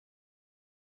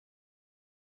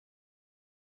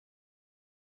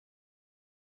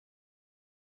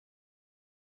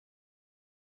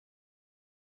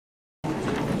All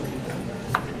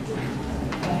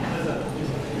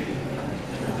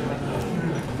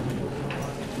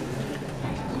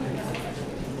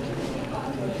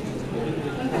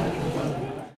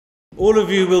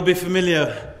of you will be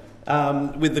familiar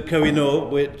with the Koh-i-Noor,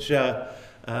 which,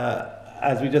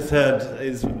 as we just heard,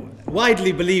 is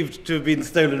widely believed to have been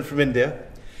stolen from India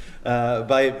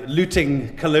by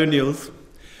looting colonials.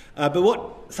 But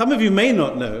what some of you may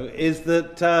not know is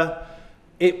that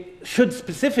it should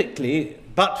specifically,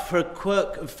 but for a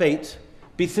quirk of fate,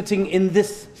 be sitting in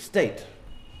this state.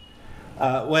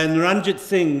 When Ranjit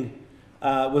Singh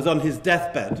was on his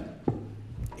deathbed,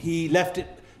 he left it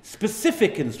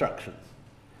specific instructions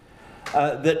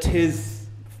that his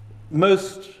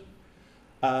most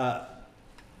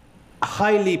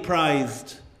highly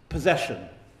prized possession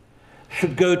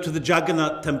should go to the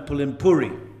Jagannath temple in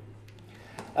Puri.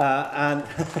 And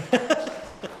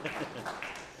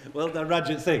well done,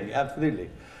 Ranjit Singh, absolutely.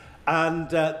 And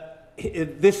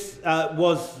this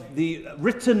was the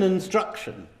written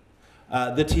instruction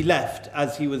that he left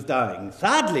as he was dying.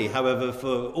 Sadly, however,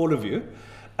 for all of you,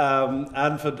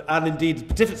 and indeed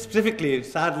specifically,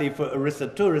 sadly, for Orissa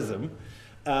tourism,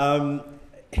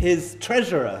 his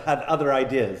treasurer had other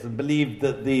ideas and believed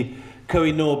that the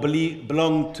Koh-i-Noor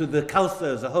belonged to the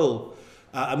Khalsa as a whole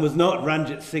and was not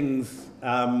Ranjit Singh's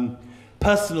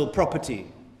personal property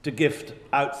to gift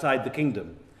outside the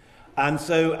kingdom. And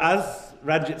so as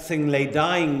Ranjit Singh lay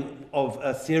dying of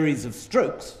a series of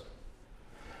strokes,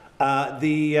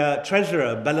 the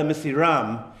treasurer, Bellamisi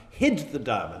Ram, hid the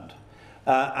diamond.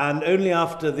 And only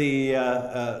after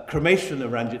the cremation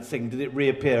of Ranjit Singh did it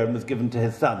reappear and was given to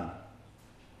his son.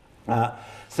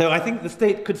 So I think the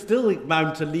state could still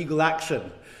mount a legal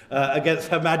action against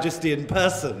Her Majesty in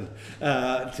person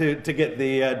to get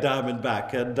the diamond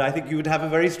back. And I think you would have a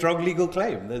very strong legal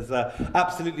claim. There's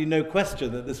absolutely no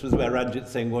question that this was where Ranjit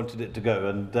Singh wanted it to go.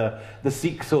 And the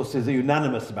Sikh sources are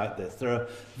unanimous about this. There are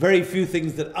very few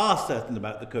things that are certain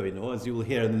about the Koh-i-Noor, as you will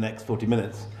hear in the next 40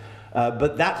 minutes.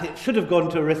 But that it should have gone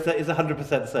to Orissa is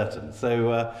 100% certain.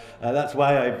 So that's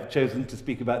why I've chosen to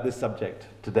speak about this subject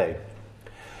today.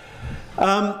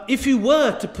 If you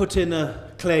were to put in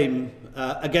a claim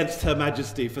against Her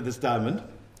Majesty for this diamond,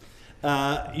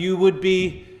 you would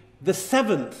be the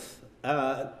seventh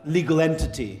legal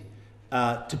entity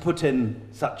to put in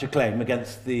such a claim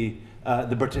against the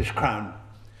British Crown.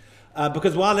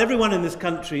 Because while everyone in this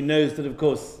country knows that, of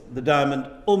course, the diamond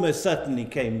almost certainly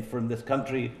came from this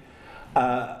country,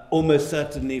 almost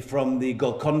certainly from the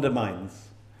Golconda mines,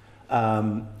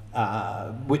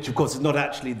 which of course is not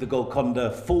actually the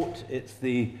Golconda fort, it's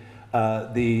the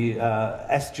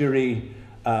estuary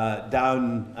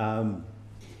down,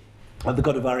 the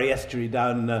Godavari estuary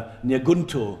down near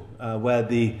Guntur, where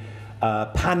the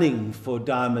panning for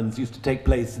diamonds used to take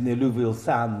place in the alluvial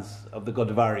sands of the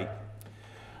Godavari.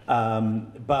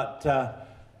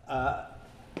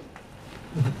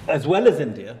 As well as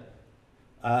India,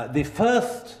 the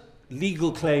first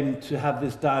legal claim to have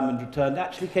this diamond returned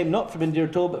actually came not from India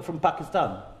at all, but from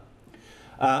Pakistan.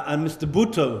 And Mr.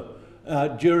 Bhutto,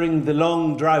 during the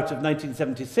long drought of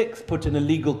 1976, put in a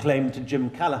legal claim to Jim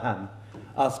Callaghan,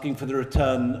 asking for the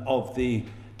return of the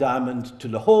diamond to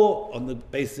Lahore on the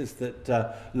basis that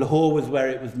Lahore was where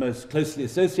it was most closely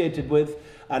associated with,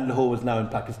 and Lahore was now in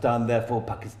Pakistan, therefore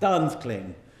Pakistan's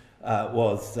claim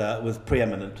was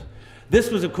preeminent. This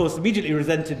was, of course, immediately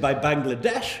resented by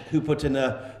Bangladesh, who put in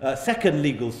a second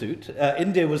legal suit.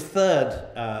 India was third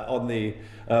on the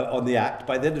act.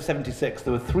 By the end of '76,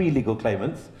 there were three legal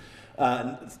claimants.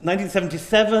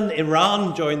 1977,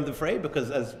 Iran joined the fray because,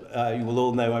 as you will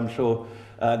all know, I'm sure,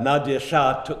 Nadir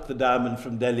Shah took the diamond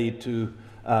from Delhi to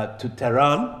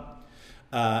Tehran,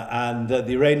 and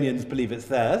the Iranians believe it's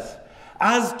theirs,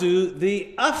 as do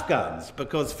the Afghans,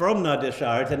 because from Nadir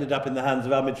Shah it ended up in the hands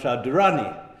of Ahmed Shah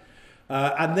Durrani.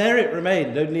 And there it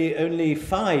remained, only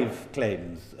 5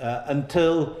 claims,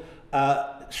 until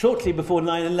shortly before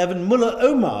 9/11, Mullah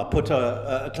Omar put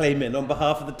a claim in on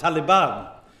behalf of the Taliban.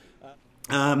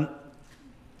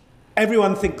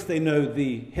 Everyone thinks they know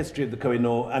the history of the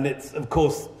Koh-i-Noor, and it's, of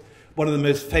course, one of the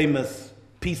most famous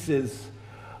pieces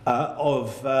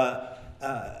of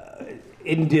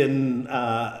Indian,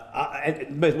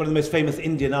 one of the most famous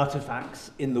Indian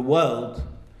artifacts in the world.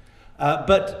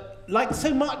 But like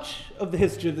so much of the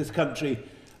history of this country,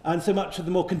 and so much of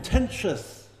the more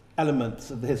contentious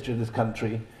elements of the history of this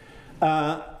country,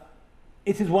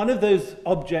 it is one of those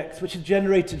objects which has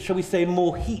generated, shall we say,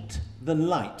 more heat than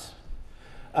light.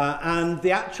 And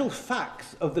the actual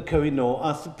facts of the Koh-i-Noor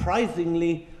are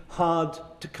surprisingly hard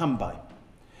to come by.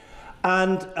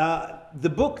 And the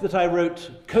book that I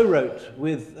co-wrote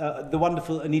with the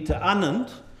wonderful Anita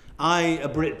Anand, I, a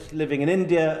Brit living in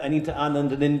India, Anita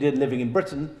Anand, an Indian living in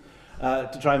Britain,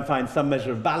 to try and find some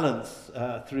measure of balance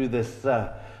through this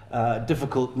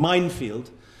difficult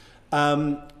minefield.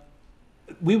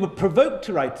 We were provoked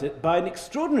to write it by an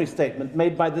extraordinary statement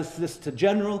made by the Solicitor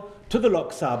General to the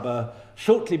Lok Sabha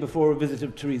shortly before a visit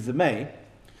of Theresa May.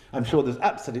 I'm sure there's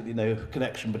absolutely no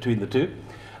connection between the two.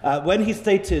 When he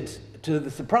stated, to the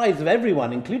surprise of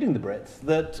everyone, including the Brits,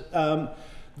 that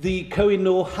the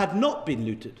Koh-i-Noor had not been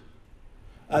looted,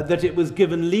 that it was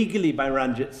given legally by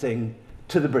Ranjit Singh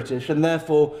to the British, and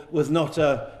therefore was not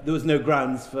there was no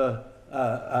grounds for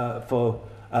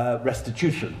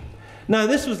restitution. Now,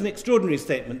 this was an extraordinary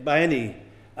statement by any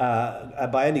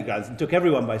grounds, and took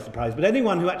everyone by surprise. But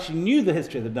anyone who actually knew the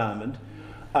history of the diamond,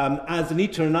 as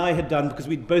Anita and I had done, because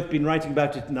we'd both been writing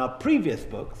about it in our previous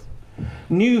books,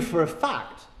 knew for a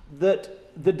fact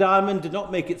that the diamond did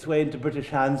not make its way into British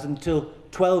hands until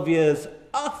 12 years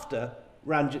after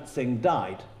Ranjit Singh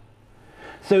died.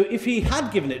 So if he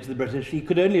had given it to the British, he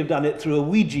could only have done it through a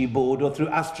Ouija board or through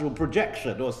astral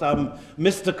projection or some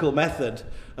mystical method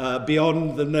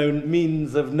beyond the known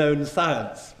means of known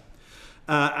science.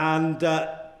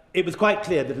 It was quite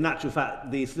clear that in actual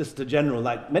fact the Solicitor General,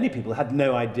 like many people, had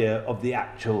no idea of the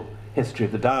actual history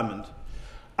of the diamond.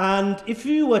 And if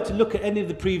you were to look at any of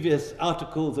the previous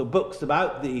articles or books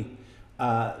about the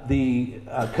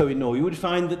Koh-i-Noor, you would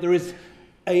find that there is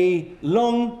a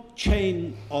long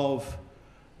chain of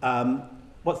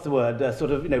what's the word?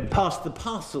 Pass the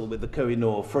parcel with the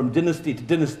Koh-i-Noor from dynasty to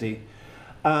dynasty.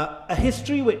 A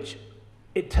history which,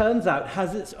 it turns out,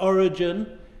 has its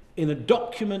origin in a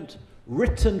document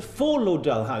written for Lord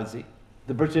Dalhousie,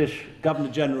 the British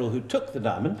Governor-General who took the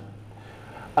diamond,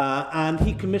 and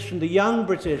he commissioned a young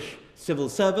British civil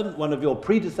servant, one of your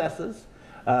predecessors,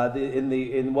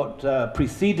 in what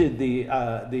preceded the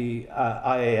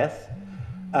IAS,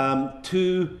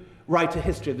 to write a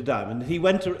history of the diamond. He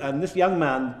went and this young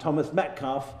man, Thomas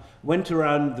Metcalfe, went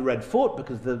around the Red Fort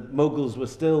because the Mughals were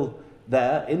still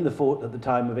there in the fort at the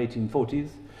time of 1840s,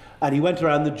 and he went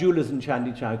around the jewellers in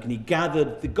Chandni Chowk and he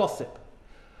gathered the gossip.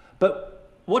 But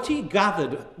what he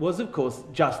gathered was, of course,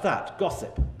 just that,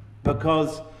 gossip,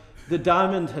 because the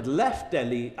diamond had left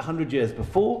Delhi 100 years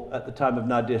before, at the time of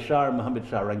Nadir Shah and Muhammad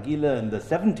Shah Rangila in the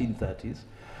 1730s,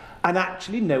 and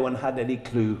actually no one had any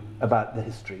clue about the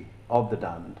history of the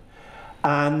diamond.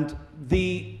 And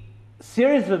the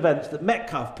series of events that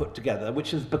Metcalfe put together, which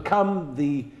has become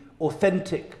the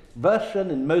authentic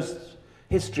version in most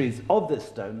histories of this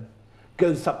stone,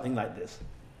 goes something like this.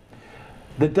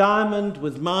 The diamond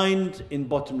was mined in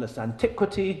bottomless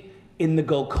antiquity in the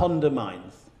Golconda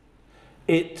mines.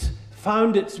 It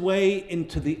found its way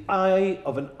into the eye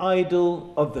of an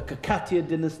idol of the Kakatiya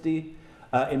dynasty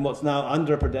in what's now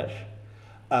Andhra Pradesh,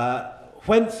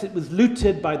 whence it was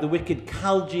looted by the wicked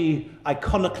Khalji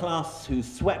iconoclasts who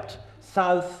swept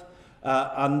south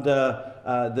under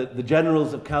the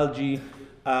generals of Khalji,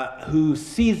 who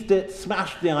seized it,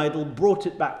 smashed the idol, brought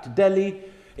it back to Delhi.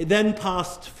 It then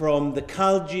passed from the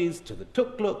Khaljis to the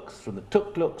Tughlaqs, from the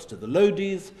Tughlaqs to the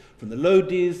Lodis, from the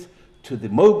Lodis to the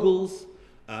Mughals,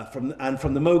 and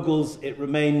from the Mughals it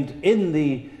remained in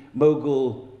the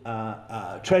Mughal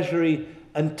treasury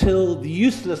until the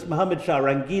useless Muhammad Shah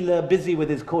Rangila, busy with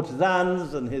his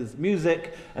courtesans and his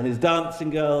music and his dancing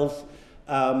girls,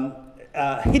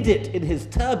 hid it in his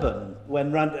turban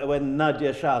when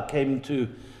Nadir Shah came to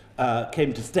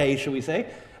stay, shall we say.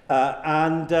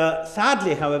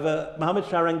 Sadly, however, Muhammad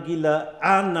Shah Rangila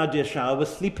and Nadir Shah were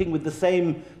sleeping with the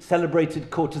same celebrated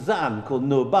courtesan called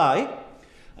Noor Bai,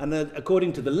 and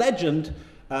according to the legend,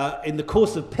 in the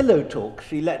course of pillow talk,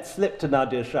 she let slip to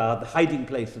Nadir Shah the hiding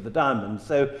place of the diamond.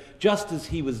 So just as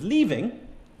he was leaving,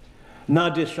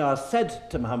 Nadir Shah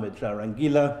said to Muhammad Shah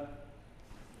Rangila,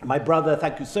 "My brother,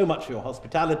 thank you so much for your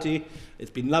hospitality. It's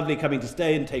been lovely coming to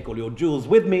stay and take all your jewels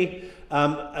with me.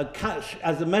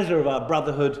 As a measure of our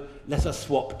brotherhood, let us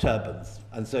swap turbans."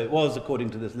 And so it was, according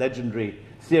to this legendary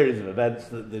series of events,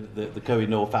 that the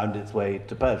Koh-i-Noor found its way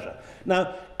to Persia.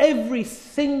 Now, every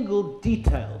single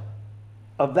detail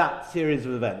of that series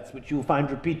of events, which you'll find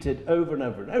repeated over and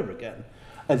over and over again,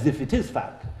 as if it is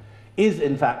fact, is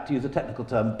in fact, to use a technical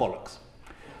term, bollocks.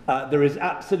 There is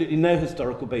absolutely no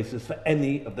historical basis for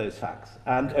any of those facts.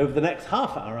 And over the next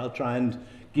half hour, I'll try and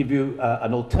give you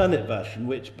an alternate version,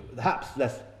 which perhaps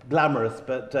less glamorous,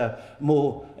 but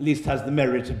more, at least has the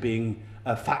merit of being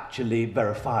factually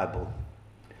verifiable.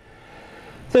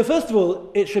 So first of all,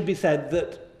 it should be said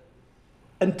that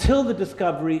until the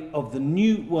discovery of the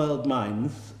New World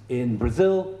mines in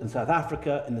Brazil and South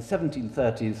Africa in the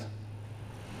 1730s,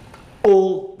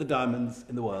 all the diamonds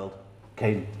in the world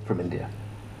came from India.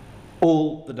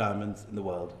 All the diamonds in the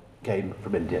world came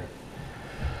from India.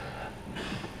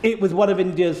 It was one of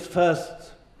India's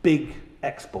first big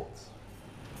exports.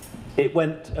 It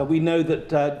went, we know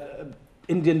that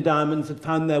Indian diamonds had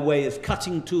found their way as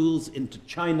cutting tools into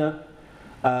China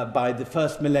by the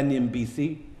first millennium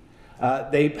BC.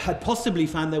 They had possibly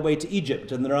found their way to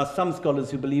Egypt, and there are some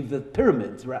scholars who believe that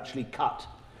pyramids were actually cut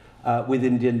with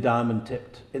Indian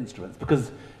diamond-tipped instruments,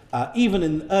 because even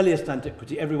in earliest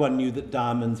antiquity, everyone knew that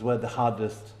diamonds were the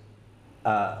hardest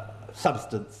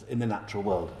substance in the natural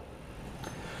world.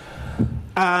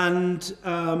 And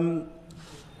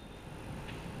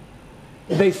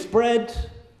they spread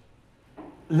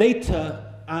later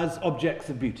as objects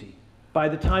of beauty. By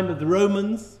the time of the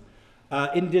Romans,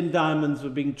 Indian diamonds were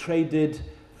being traded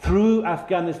through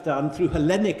Afghanistan, through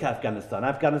Hellenic Afghanistan.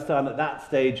 Afghanistan at that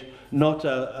stage, not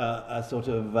a sort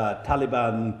of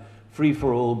Taliban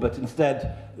free-for-all, but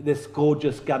instead this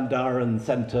gorgeous Gandharan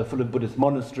center full of Buddhist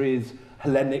monasteries,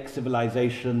 Hellenic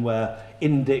civilization where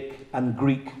Indic and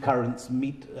Greek currents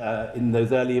meet in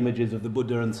those early images of the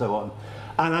Buddha and so on.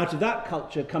 And out of that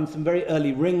culture come some very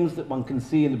early rings that one can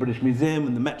see in the British Museum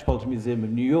and the Metropolitan Museum of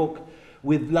New York,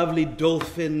 with lovely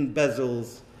dolphin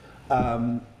bezels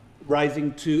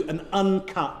rising to an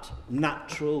uncut,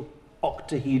 natural,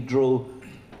 octahedral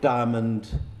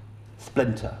diamond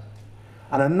splinter.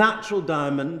 And a natural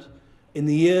diamond, in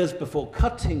the years before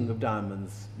cutting of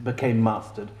diamonds became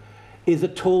mastered, is a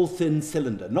tall, thin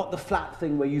cylinder, not the flat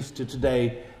thing we're used to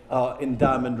today in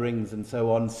diamond rings and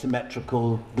so on,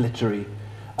 symmetrical, glittery.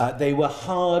 They were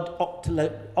hard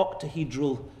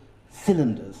octahedral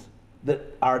cylinders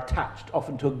that are attached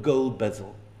often to a gold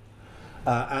bezel.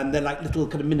 And they're like little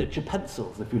kind of miniature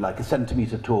pencils, if you like, a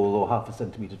centimetre tall or half a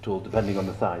centimetre tall, depending on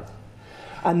the size.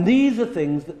 And these are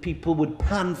things that people would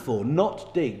pan for,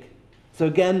 not dig. So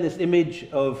again, this image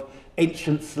of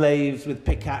ancient slaves with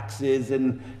pickaxes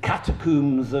in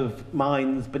catacombs of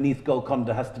mines beneath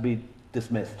Golconda has to be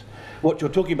dismissed. What you're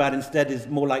talking about instead is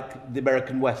more like the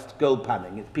American West gold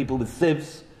panning. It's people with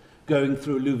sieves going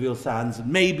through alluvial sands,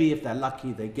 and maybe, if they're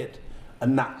lucky, they get a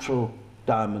natural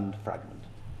diamond fragment.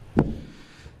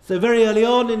 So very early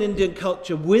on in Indian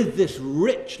culture, with this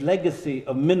rich legacy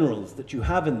of minerals that you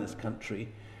have in this country,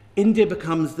 India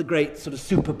becomes the great sort of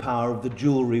superpower of the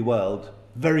jewelry world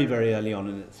very, very early on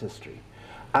in its history.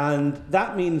 And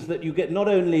that means that you get not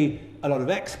only a lot of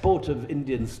export of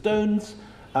Indian stones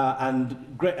and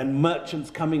merchants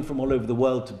coming from all over the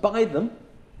world to buy them,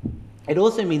 it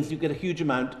also means you get a huge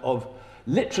amount of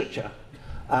literature.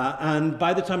 And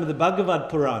by the time of the Bhagavad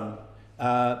Puran,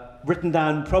 written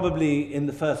down probably in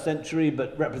the 1st century,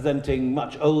 but representing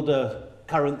much older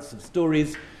currents of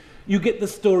stories, you get the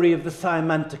story of the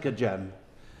Sayamantika gem.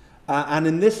 And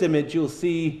in this image, you'll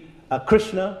see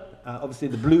Krishna, obviously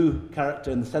the blue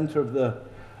character in the center of the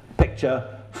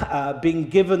picture, being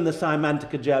given the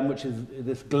Sayamantika gem, which is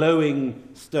this glowing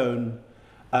stone,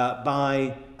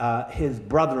 by his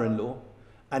brother-in-law.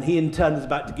 And he, in turn, is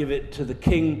about to give it to the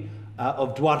king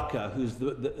of Dwarka, who's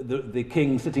the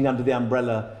king sitting under the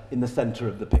umbrella in the center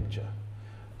of the picture.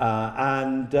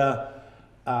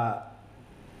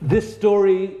 This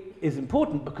story is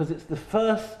important because it's the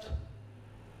first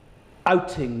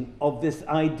outing of this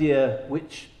idea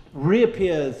which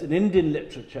reappears in Indian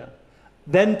literature,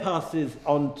 then passes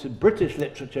on to British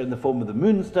literature in the form of the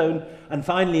Moonstone, and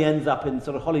finally ends up in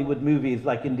sort of Hollywood movies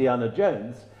like Indiana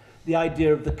Jones, the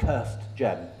idea of the cursed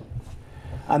gem.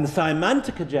 And the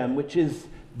Sayamantika gem, which is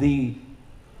the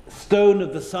stone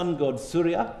of the sun god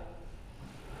Surya.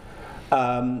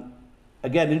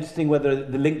 Again, interesting whether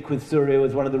the link with Surya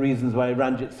was one of the reasons why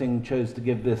Ranjit Singh chose to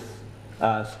give this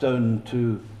stone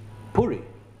to Puri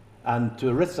and to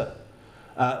Orissa.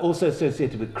 Also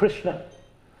associated with Krishna.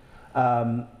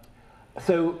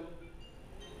 So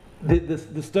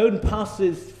the stone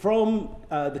passes from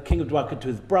the king of Dwarka to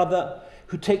his brother,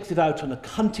 who takes it out on a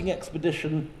hunting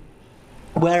expedition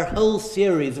where a whole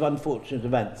series of unfortunate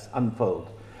events unfold.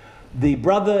 The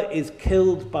brother is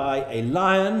killed by a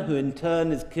lion, who in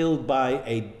turn is killed by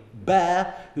a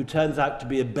bear, who turns out to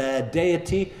be a bear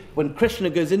deity. When Krishna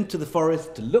goes into the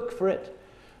forest to look for it,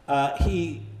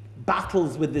 he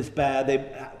battles with this bear.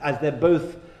 As they're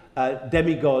both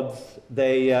demigods,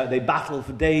 they battle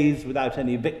for days without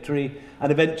any victory,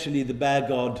 and eventually the bear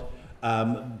god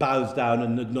bows down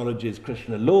and acknowledges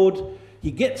Krishna Lord.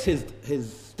 He gets his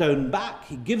stone back,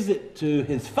 he gives it to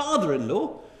his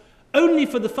father-in-law, only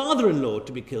for the father-in-law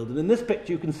to be killed. And in this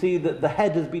picture you can see that the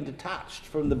head has been detached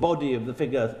from the body of the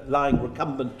figure lying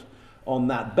recumbent on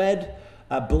that bed,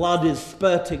 Blood is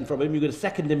spurting from him. You get a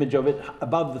second image of it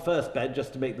above the first bed,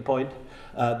 just to make the point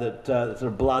that sort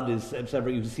of blood is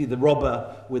everywhere. You can see the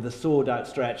robber with a sword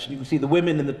outstretched. You can see the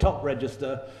women in the top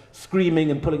register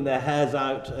screaming and pulling their hairs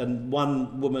out, and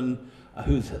one woman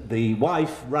who's the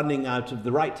wife running out of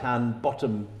the right-hand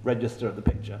bottom register of the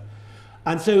picture.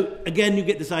 And so, again, you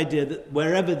get this idea that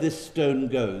wherever this stone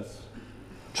goes,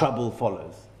 trouble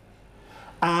follows.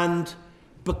 And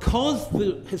because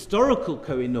the historical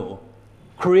Koh-i-Noor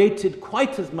created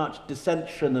quite as much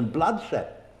dissension and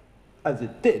bloodshed as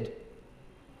it did,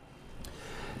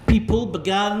 people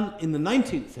began in the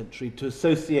 19th century to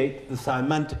associate the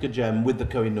Symantika gem with the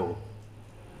Koh-i-Noor.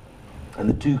 And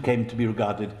the two came to be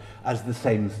regarded as the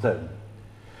same stone.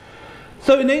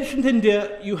 So in ancient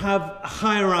India, you have a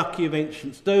hierarchy of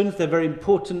ancient stones. They're very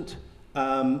important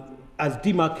as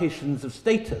demarcations of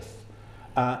status.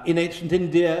 In ancient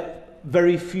India,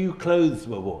 very few clothes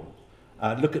were worn.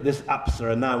 Look at this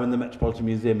Apsara now in the Metropolitan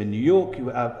Museum in New York.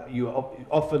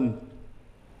 Often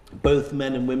both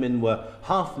men and women were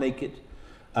half naked,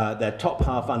 their top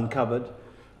half uncovered,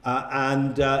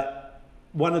 and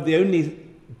one of the only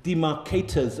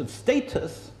demarcators of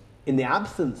status in the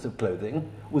absence of clothing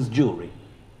was jewelry.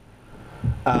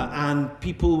 And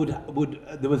people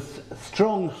there was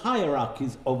strong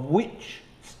hierarchies of which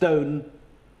stone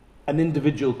an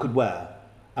individual could wear.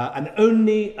 And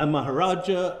only a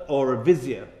Maharaja or a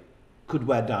Vizier could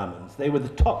wear diamonds. They were the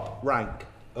top rank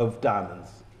of diamonds.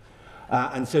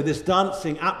 And so this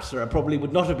dancing Apsara probably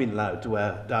would not have been allowed to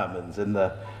wear diamonds in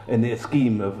the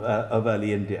scheme of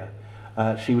early India.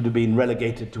 She would have been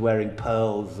relegated to wearing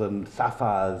pearls and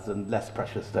sapphires and less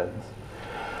precious stones.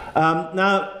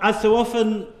 Now, as so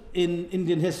often in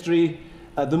Indian history,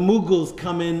 the Mughals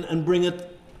come in and bring a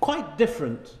quite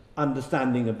different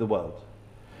understanding of the world.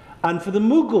 And for the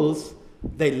Mughals,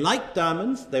 they liked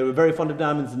diamonds. They were very fond of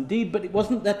diamonds indeed, but it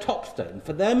wasn't their top stone.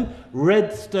 For them,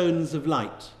 red stones of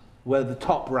light were the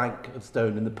top rank of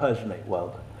stone in the Persianate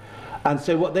world. And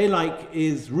so what they like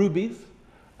is rubies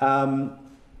and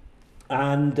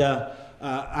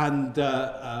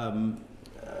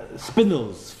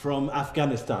spinels from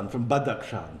Afghanistan, from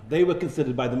Badakhshan. They were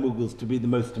considered by the Mughals to be the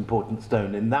most important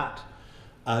stone in that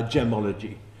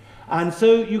gemology. And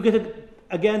so you get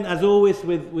again, as always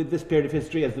with this period of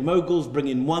history, as the Mughals bring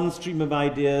in one stream of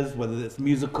ideas, whether it's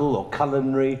musical or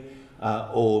culinary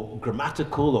or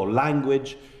grammatical or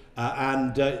language,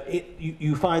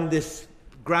 you find this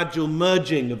gradual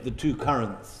merging of the two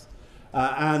currents.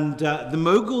 The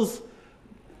Mughals,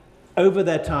 over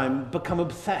their time, become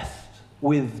obsessed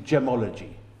with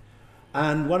gemology.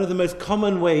 And one of the most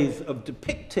common ways of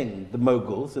depicting the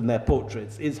Mughals in their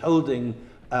portraits is holding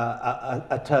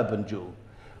a turban jewel,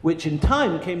 which in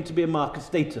time came to be a mark of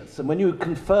status. And when you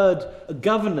conferred a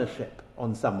governorship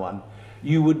on someone,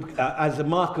 you would, as a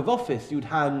mark of office, you'd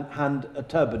hand a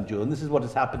turban jewel. And this is what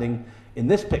is happening in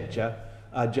this picture.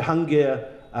 Jahangir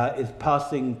is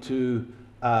passing to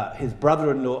his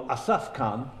brother-in-law, Asaf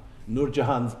Khan, Nur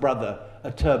Jahan's brother,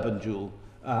 a turban jewel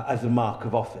as a mark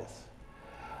of office.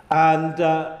 And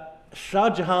Shah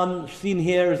Jahan, seen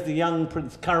here as the young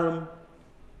Prince Karam,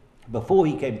 before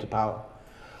he came to power,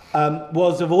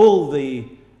 was of all the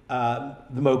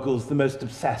Mughals the most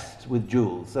obsessed with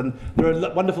jewels. And there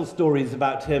are wonderful stories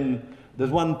about him.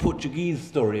 There's one Portuguese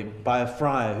story by a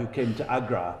friar who came to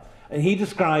Agra, and he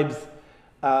describes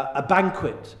a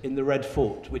banquet in the Red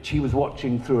Fort, which he was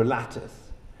watching through a lattice.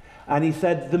 And he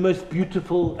said the most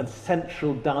beautiful and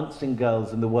sensual dancing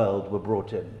girls in the world were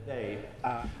brought in.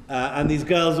 And these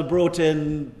girls were brought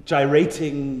in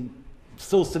gyrating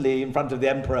saucily in front of the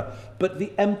emperor, but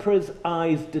the emperor's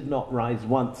eyes did not rise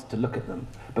once to look at them,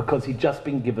 because he'd just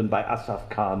been given by Asaf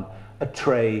Khan a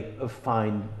tray of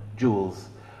fine jewels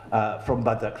from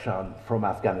Badakhshan, from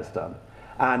Afghanistan.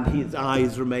 And his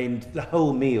eyes remained the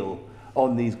whole meal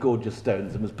on these gorgeous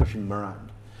stones and was pushing them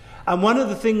around. And one of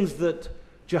the things that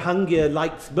Jahangir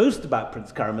likes most about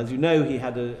Prince Karam, as you know, he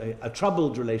had a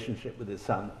troubled relationship with his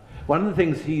son. One of the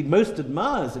things he most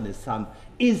admires in his son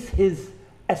is his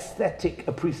aesthetic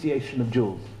appreciation of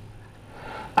jewels.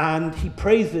 And he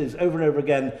praises over and over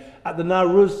again at the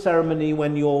Nowruz ceremony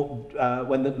when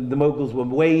the Mughals were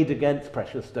weighed against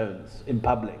precious stones in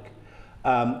public.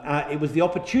 It was the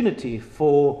opportunity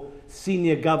for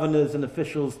senior governors and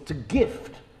officials to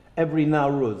gift every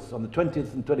Nowruz on the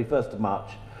 20th and 21st of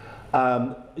March,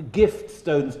 gift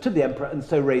stones to the emperor and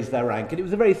so raise their rank. And it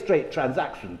was a very straight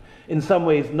transaction, in some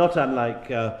ways not unlike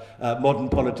modern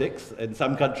politics in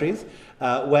some countries,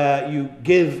 where you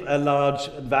give a large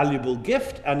valuable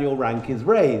gift and your rank is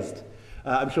raised.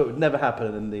 I'm sure it would never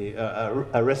happen in the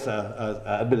Orissa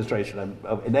administration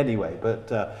in any way,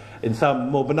 but in some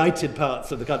more benighted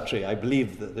parts of the country, I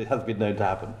believe that it has been known to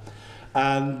happen.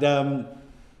 And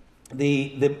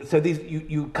so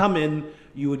you come in,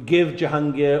 you would give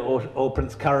Jahangir or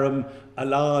Prince Karam a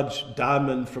large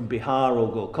diamond from Bihar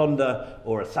or Golconda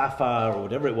or a sapphire or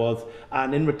whatever it was,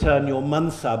 and in return your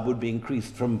mansab would be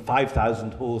increased from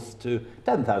 5,000 horse to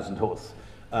 10,000 horse.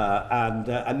 And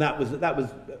that was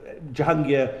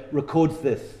Jahangir records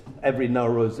this every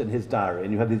Nowruz in his diary,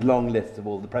 and you have these long lists of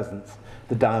all the presents,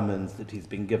 the diamonds that he's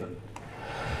been given.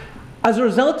 As a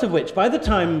result of which, by the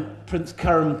time Prince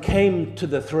Karam came to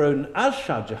the throne as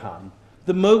Shah Jahan,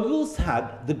 the Mughals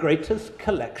had the greatest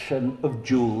collection of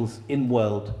jewels in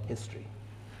world history.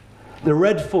 The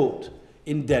Red Fort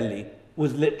in Delhi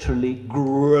was literally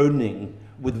groaning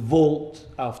with vault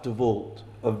after vault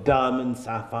of diamonds,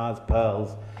 sapphires,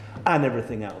 pearls, and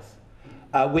everything else,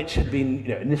 which had been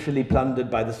initially plundered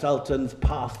by the sultans,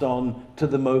 passed on to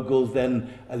the Mughals,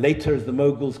 then later as the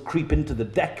Mughals creep into the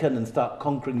Deccan and start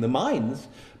conquering the mines,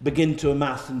 begin to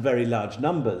amass in very large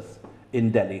numbers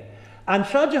in Delhi. And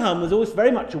Shah Jahan was always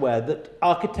very much aware that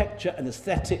architecture and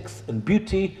aesthetics and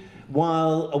beauty,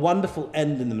 while a wonderful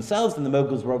end in themselves, and the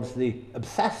Mughals were obviously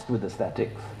obsessed with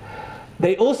aesthetics,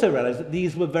 they also realized that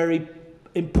these were very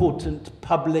important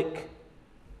public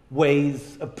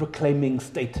ways of proclaiming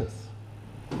status.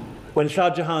 When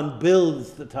Shah Jahan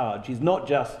builds the Taj, he's not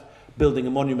just building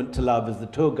a monument to love, as the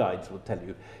tour guides will tell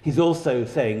you. He's also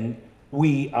saying,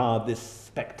 we are this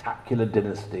spectacular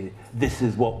dynasty. This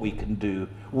is what we can do.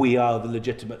 We are the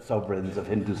legitimate sovereigns of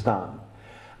Hindustan.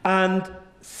 And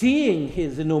seeing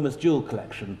his enormous jewel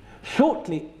collection,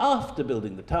 shortly after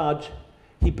building the Taj,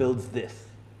 he builds this,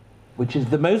 which is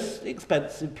the most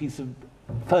expensive piece of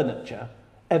furniture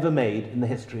ever made in the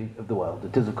history of the world.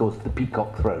 It is, of course, the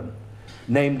Peacock Throne,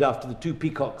 named after the two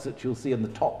peacocks that you'll see on the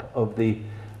top of the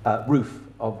roof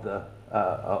of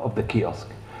the kiosk.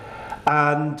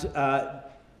 And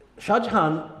Shah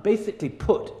Jahan basically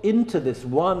put into this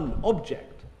one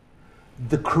object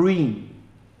the cream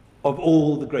of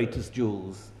all the greatest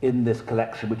jewels in this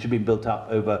collection, which had been built up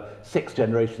over 6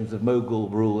 generations of Mughal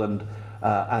rule and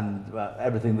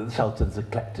everything that the sultans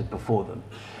had collected before them.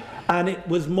 And it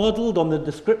was modeled on the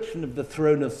description of the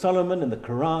throne of Solomon in the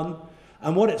Quran.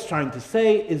 And what it's trying to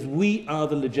say is we are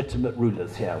the legitimate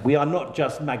rulers here. We are not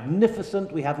just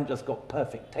magnificent, we haven't just got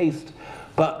perfect taste,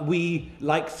 but we,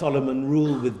 like Solomon,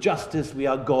 rule with justice. We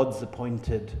are God's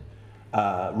appointed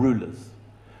rulers.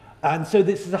 And so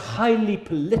this is a highly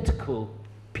political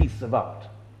piece of art.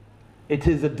 It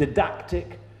is a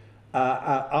didactic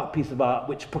piece of art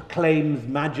which proclaims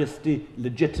majesty,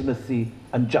 legitimacy,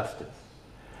 and justice.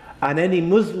 And any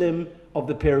Muslim of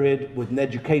the period with an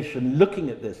education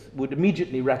looking at this would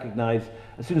immediately recognize,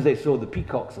 as soon as they saw the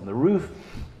peacocks on the roof,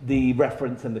 the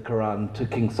reference in the Quran to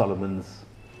King Solomon's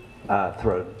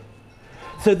throne.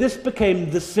 So this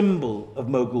became the symbol of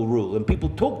Mughal rule, and people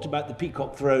talked about the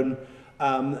Peacock Throne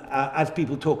as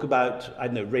people talk about, I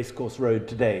don't know, Racecourse Road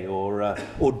today, or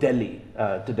Delhi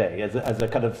today, as a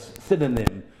kind of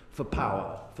synonym for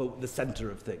power, for the center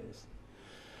of things.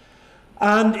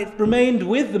 And it remained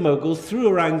with the Mughals through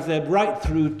Aurangzeb right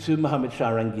through to Muhammad Shah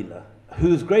Rangila,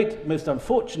 who's great, most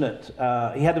unfortunate.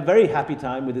 He had a very happy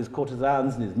time with his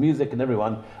courtesans and his music and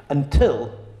everyone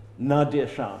until Nadir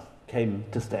Shah came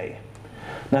to stay.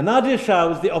 Now, Nadir Shah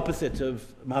was the opposite of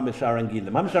Muhammad Shah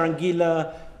Rangila. Muhammad Shah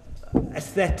Rangila,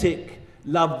 aesthetic,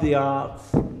 loved the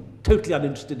arts, totally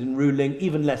uninterested in ruling,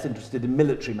 even less interested in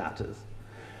military matters.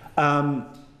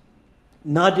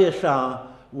 Nadir Shah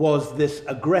was this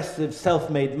aggressive,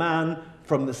 self-made man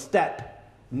from the steppe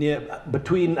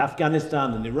between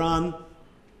Afghanistan and Iran.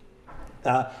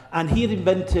 And he had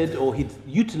invented, or he'd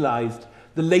utilized,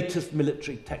 the latest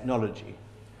military technology.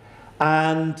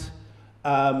 And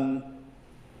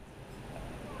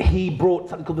he brought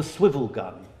something called the swivel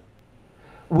gun,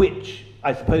 which,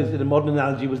 I suppose in a modern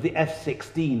analogy, was the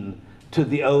F-16 to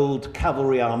the old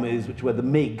cavalry armies, which were the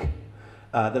MiG,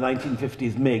 the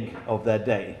 1950s MiG of their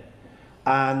day.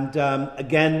 And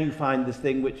again, you find this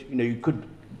thing which you could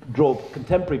draw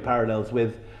contemporary parallels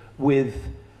with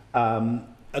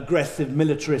aggressive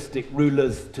militaristic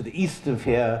rulers to the east of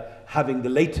here having the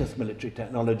latest military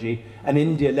technology, and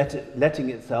India letting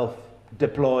itself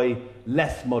deploy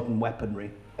less modern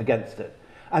weaponry against it.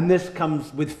 And this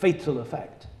comes with fatal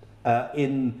effect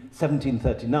in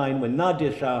 1739, when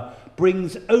Nadir Shah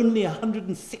brings only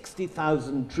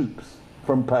 160,000 troops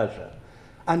from Persia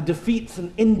and defeats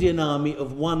an Indian army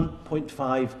of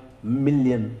 1.5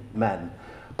 million men,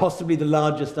 possibly the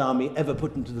largest army ever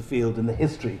put into the field in the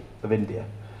history of India.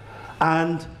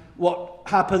 And what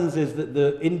happens is that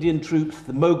the Indian troops,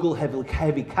 the Mughal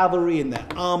heavy cavalry in their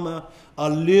armor,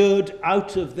 are lured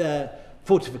out of their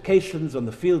fortifications on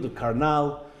the field of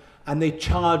Karnal, and they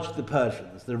charge the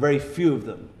Persians. There are very few of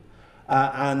them.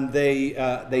 And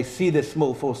they see this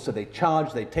small force, so they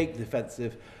charge, they take the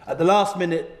offensive. At the last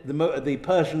minute, the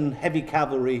Persian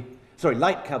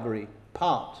light cavalry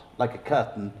part like a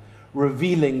curtain,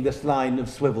 revealing this line of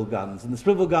swivel guns. And the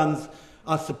swivel guns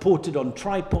are supported on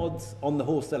tripods on the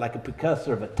horse. They're like a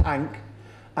precursor of a tank.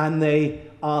 And they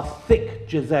are thick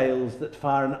jezails that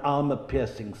fire an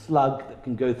armor-piercing slug that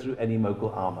can go through any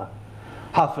Mughal armor.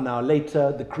 Half an hour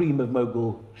later, the cream of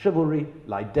Mughal chivalry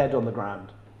lie dead on the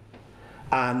ground.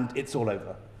 And it's all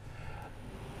over.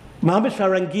 Muhammad Shah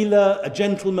Rangila, a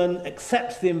gentleman,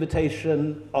 accepts the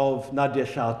invitation of Nadir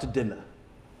Shah to dinner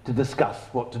to discuss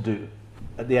what to do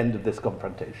at the end of this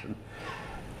confrontation.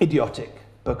 Idiotic,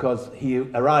 because he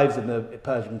arrives in the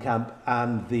Persian camp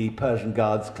and the Persian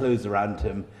guards close around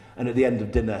him, and at the end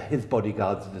of dinner his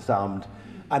bodyguards are disarmed,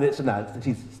 and it's announced that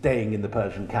he's staying in the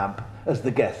Persian camp as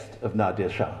the guest of Nadir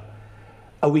Shah.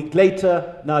 A week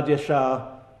later, Nadir Shah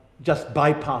just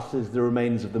bypasses the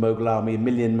remains of the Mughal army, 1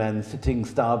 million men sitting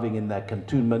starving in their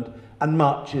cantonment, and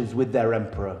marches with their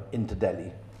emperor into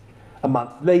Delhi. A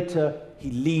month later, he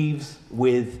leaves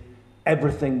with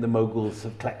everything the Mughals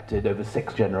have collected over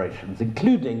 6 generations,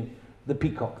 including the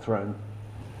peacock throne.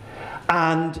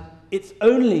 And it's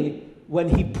only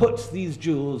when he puts these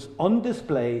jewels on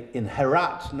display in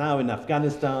Herat, now in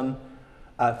Afghanistan,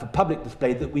 for public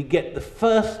display, that we get the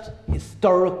first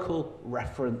historical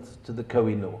reference to the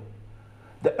Koh-i-Noor.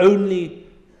 The only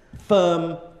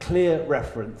firm, clear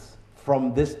reference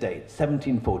from this date,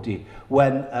 1740,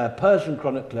 when a Persian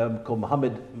chronicler called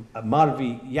Muhammad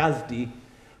Marvi Yazdi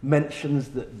mentions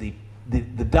that the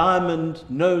diamond,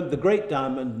 the great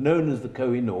diamond known as the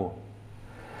Koh-i-Noor,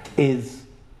 is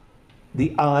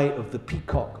the eye of the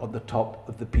peacock on the top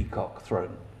of the peacock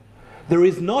throne. There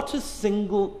is not a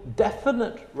single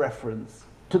definite reference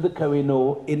to the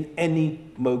Koh-i-Noor in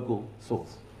any Mughal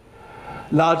source,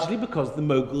 largely because the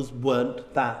Mughals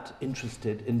weren't that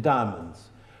interested in diamonds.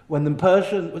 When the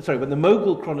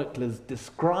Mughal chroniclers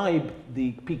describe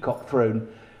the peacock throne,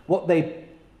 what they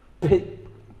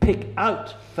pick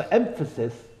out for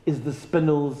emphasis is the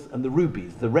spinels and the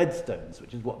rubies, the red stones,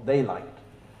 which is what they liked.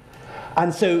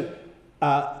 And so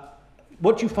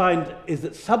what you find is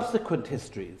that subsequent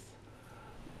histories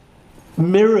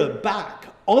mirror back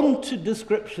onto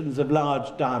descriptions of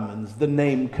large diamonds the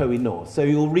name Koh-i-Noor. So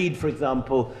you'll read, for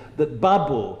example, that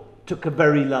Babur took a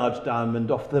very large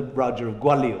diamond off the Raja of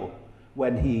Gwalior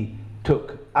when he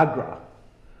took Agra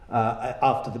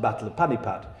after the Battle of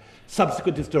Panipat.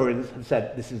 Subsequent historians have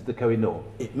said this is the Koh-i-Noor.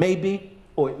 It may be,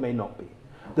 or it may not be.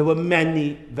 There were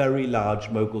many very large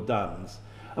Mughal diamonds.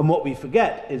 And what we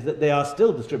forget is that they are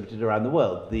still distributed around the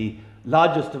world. The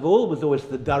largest of all was always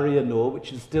the Darya-Noor,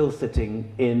 which is still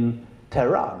sitting in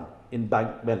Tehran, in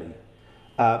Bank Valley.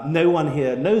 No one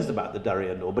here knows about the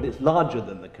Darya-Noor, but it's larger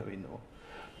than the Koh-i-Noor.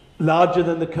 Larger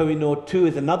than the Koh-i-Noor, too,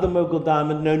 is another Mughal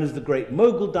diamond known as the Great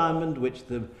Mughal Diamond, which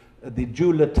the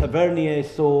jeweler Tavernier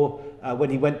saw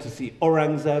when he went to see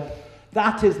Aurangzeb.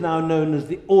 That is now known as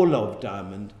the Orlov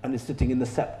diamond and is sitting in the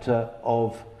scepter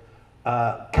of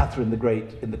Catherine the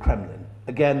Great in the Kremlin.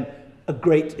 Again, a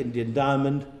great Indian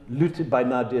diamond, looted by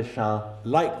Nadir Shah,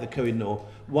 like the Koh-i-Noor,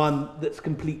 one that's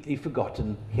completely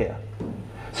forgotten here.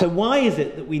 So why is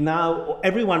it that we now,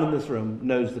 everyone in this room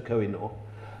knows the Koh-i-Noor,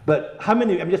 but how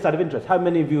many, just out of interest, how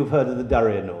many of you have heard of the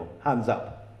Darya-Noor? Hands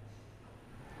up.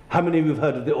 How many of you have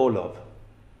heard of the Orlov?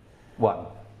 One.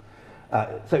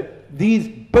 So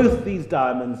both these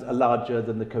diamonds are larger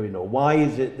than the Koh-i-Noor. Why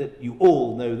is it that you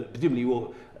all know that, presumably you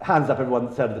all, hands up everyone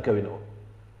that's heard of the Koh-i-Noor?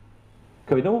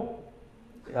 Koh-i-Noor?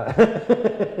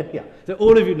 Yeah, so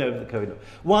all of you know of the Koh-i-Noor.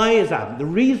 Why is that? The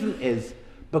reason is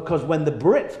because when the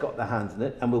Brits got their hands on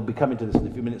it, and we'll be coming to this in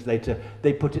a few minutes later,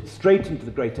 they put it straight into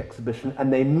the Great Exhibition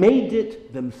and they made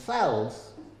it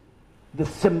themselves the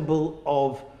symbol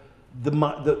of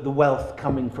the wealth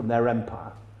coming from their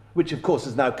empire, which of course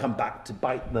has now come back to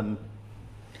bite them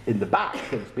in the back,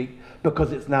 so to speak,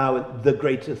 because it's now the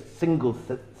greatest single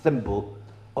symbol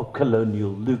of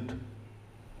colonial loot.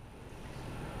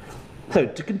 So,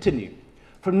 to continue,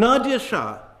 from Nadir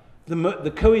Shah,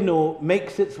 the Koh-i-Noor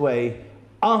makes its way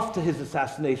after his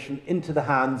assassination into the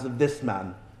hands of this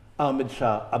man, Ahmad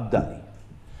Shah Abdali.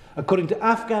 According to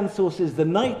Afghan sources, the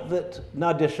night that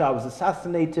Nadir Shah was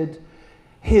assassinated,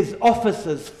 his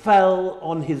officers fell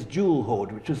on his jewel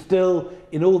hoard, which was still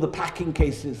in all the packing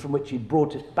cases from which he'd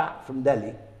brought it back from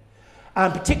Delhi.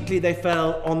 And particularly they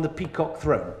fell on the peacock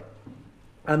throne.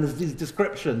 And there's these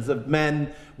descriptions of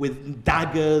men with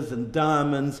daggers and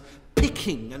diamonds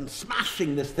picking and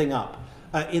smashing this thing up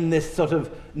in this sort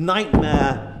of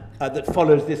nightmare that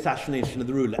follows the assassination of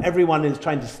the ruler. Everyone is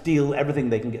trying to steal everything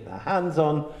they can get their hands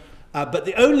on. But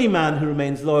the only man who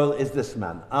remains loyal is this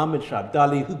man, Ahmad Shah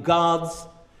Abdali, who guards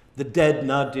the dead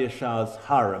Nadir Shah's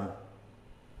harem.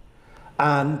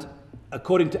 And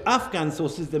according to Afghan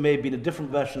sources, there may have been a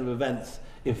different version of events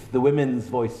if the women's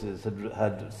voices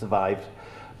had survived.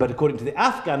 But according to the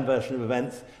Afghan version of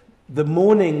events, the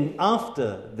morning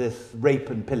after this rape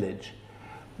and pillage,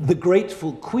 the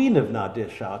grateful queen of Nadir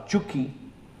Shah, Chuki,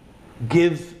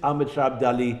 gives Ahmad Shah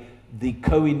Abdali the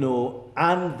Koh-i-Noor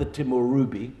and the Timur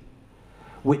ruby,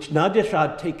 which Nadir Shah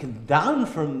had taken down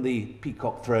from the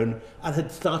peacock throne and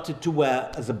had started to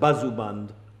wear as a bazuband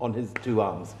on his two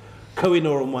arms.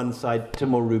 Koh-i-Noor on one side,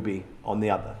 Timur ruby on the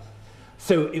other.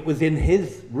 So it was in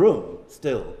his room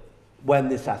still when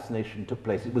the assassination took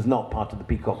place. It was not part of the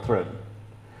peacock throne.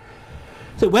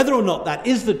 So whether or not that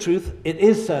is the truth, it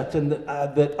is certain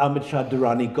that Ahmad Shah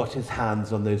Durrani got his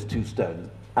hands on those two stones.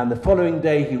 And the following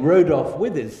day he rode off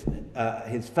with his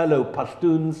fellow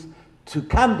Pashtuns to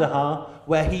Kandahar,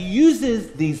 where he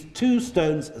uses these two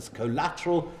stones as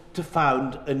collateral to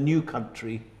found a new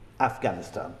country,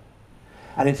 Afghanistan.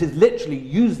 And it is literally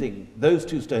using those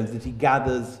two stones that he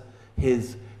gathers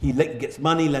he gets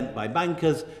money lent by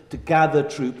bankers to gather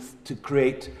troops to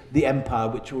create the empire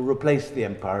which will replace the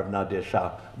empire of Nadir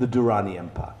Shah, the Durrani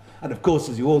Empire. And of course,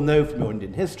 as you all know from your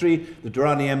Indian history, the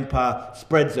Durrani Empire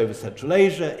spreads over Central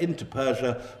Asia, into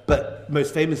Persia, but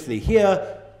most famously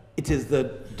here, it is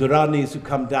the Durranis who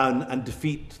come down and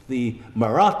defeat the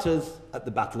Marathas at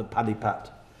the Battle of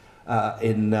Panipat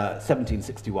in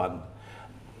 1761,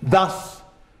 thus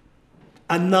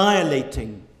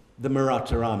annihilating the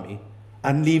Maratha army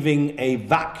and leaving a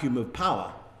vacuum of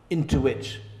power into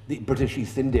which the British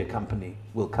East India Company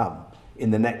will come in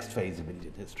the next phase of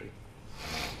Indian history.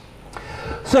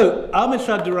 So Ahmad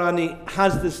Shah Durrani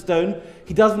has this stone.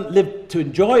 He doesn't live to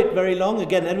enjoy it very long.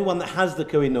 Again, everyone that has the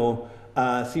Koh-i-Noor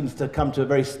seems to come to a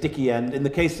very sticky end. In the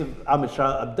case of Ahmad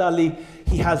Shah Abdali,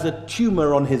 he has a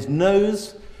tumor on his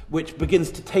nose which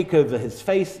begins to take over his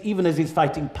face. Even as he's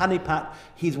fighting Panipat,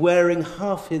 he's wearing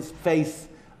half his face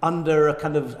under a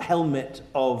kind of helmet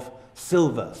of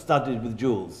silver studded with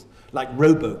jewels, like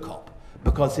Robocop,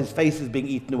 because his face is being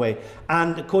eaten away.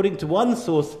 And according to one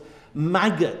source,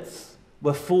 maggots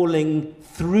were falling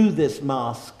through this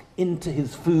mask into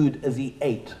his food as he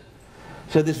ate.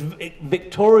 So this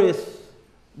victorious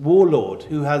warlord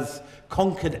who has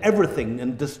conquered everything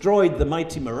and destroyed the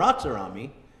mighty Maratha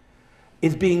army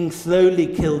is being slowly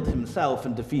killed himself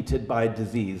and defeated by a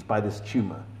disease, by this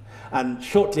tumor. And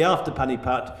shortly after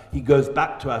Panipat, he goes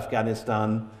back to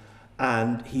Afghanistan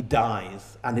and he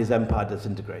dies and his empire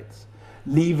disintegrates,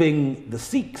 leaving the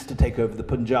Sikhs to take over the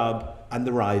Punjab and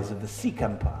the rise of the Sikh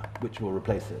Empire, which will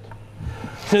replace it.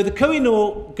 So the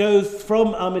Koh-i-Noor goes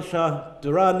from Ahmad Shah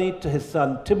Durrani to his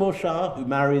son Timur Shah, who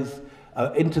marries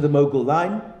into the Mughal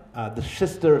line. The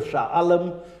sister of Shah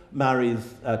Alam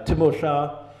marries Timur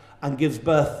Shah and gives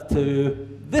birth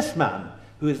to this man,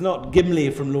 who is not Gimli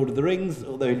from Lord of the Rings,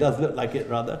 although he does look like it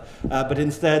rather, but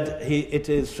instead it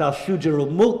is Shah Shuja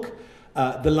al-Mulk,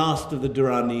 the last of the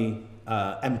Durrani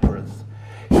emperors.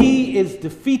 He is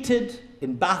defeated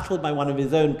in battle by one of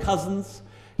his own cousins.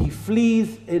 He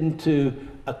flees into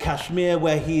Kashmir,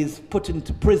 where he is put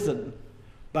into prison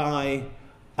by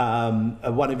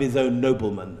one of his own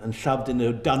noblemen and shoved in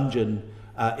a dungeon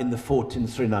in the fort in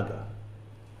Srinagar.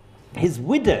 His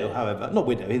widow, however, not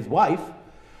widow, his wife,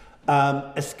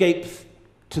 escapes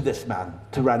to this man,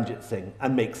 to Ranjit Singh,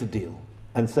 and makes a deal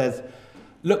and says,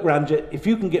 look, Ranjit, if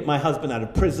you can get my husband out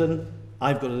of prison,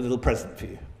 I've got a little present for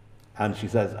you. And she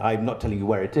says, I'm not telling you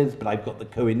where it is, but I've got the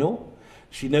Koh-i-Noor.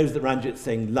 She knows that Ranjit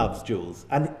Singh loves jewels,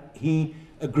 and he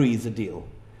agrees a deal.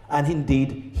 And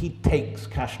indeed, he takes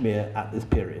Kashmir at this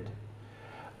period.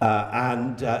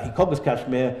 He conquers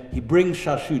Kashmir, he brings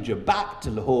Shah Shuja back to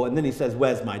Lahore, and then he says,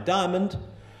 where's my diamond?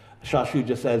 Shah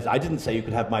Shuja says, I didn't say you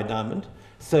could have my diamond.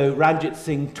 So Ranjit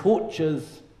Singh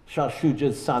tortures Shah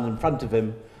Shuja's son in front of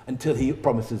him until he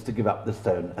promises to give up the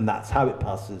stone. And that's how it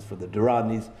passes from the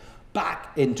Durranis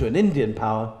back into an Indian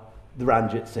power, the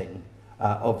Ranjit Singh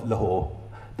of Lahore,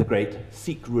 the great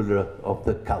Sikh ruler of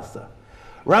the Khalsa.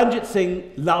 Ranjit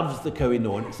Singh loves the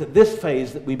Koh-i-Noor, and it's at this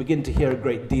phase that we begin to hear a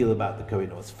great deal about the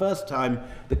Koh-i-Noor. It's the first time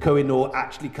the Koh-i-Noor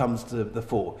actually comes to the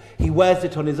fore. He wears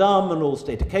it on his arm on all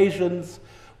state occasions.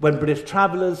 When British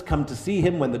travellers come to see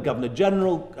him, when the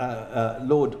Governor-General,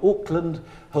 Lord Auckland,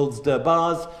 holds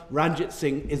Durbars, Ranjit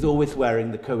Singh is always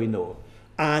wearing the Koh-i-Noor.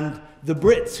 And the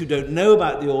Brits who don't know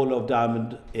about the Orlov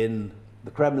diamond in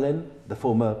the Kremlin, the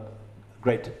former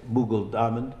great Mughal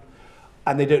diamond,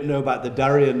 and they don't know about the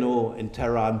Koh-i-Noor in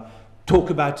Tehran, talk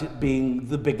about it being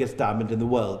the biggest diamond in the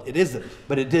world. It isn't,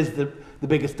 but it is the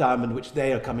biggest diamond which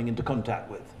they are coming into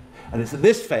contact with. And it's at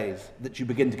this phase that you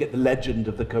begin to get the legend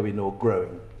of the Koh-i-Noor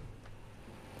growing.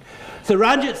 So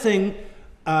Ranjit Singh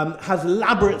has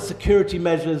elaborate security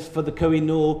measures for the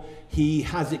Koh-i-Noor. He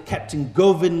has it kept in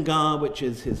Govindgarh, which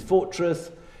is his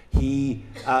fortress. He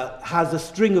has a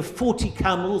string of 40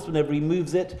 camels whenever he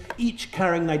moves it, each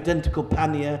carrying an identical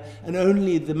pannier, and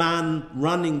only the man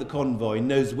running the convoy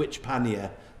knows which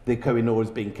pannier the Koh-i-Noor is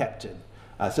being kept in.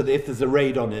 So that if there's a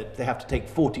raid on it, they have to take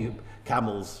 40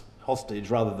 camels hostage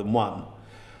rather than one.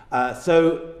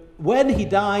 So when he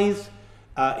dies,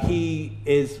 he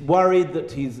is worried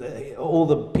that all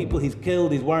the people he's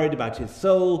killed, he's worried about his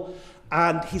soul,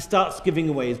 and he starts giving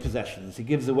away his possessions. He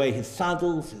gives away his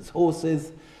saddles, his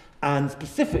horses, and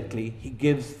specifically, he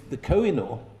gives the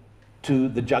Koh-i-Noor to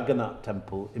the Jagannath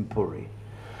temple in Puri.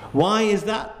 Why is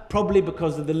that? Probably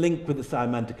because of the link with the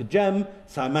Sayamantika gem.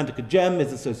 Sayamantika gem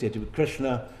is associated with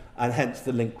Krishna, and hence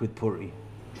the link with Puri.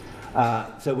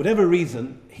 So whatever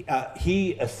reason,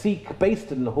 he, a Sikh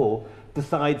based in Lahore,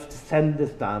 decides to send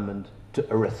this diamond to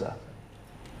Orissa,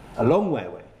 a long way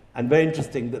away. And very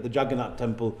interesting that the Jagannath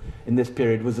temple in this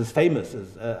period was as famous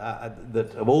as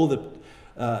that of all the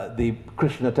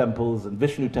Krishna temples and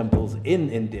Vishnu temples in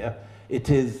India. It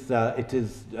is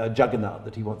Jagannath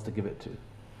that he wants to give it to.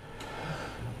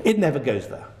 It never goes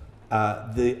there.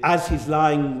 As he's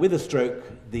lying with a stroke,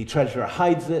 the treasurer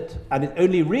hides it, and it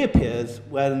only reappears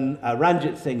when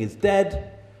Ranjit Singh is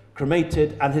dead,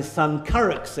 cremated, and his son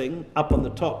Karak Singh, up on the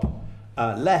top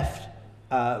left,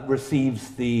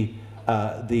 receives the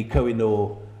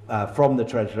Koh-i-Noor from the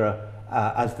treasurer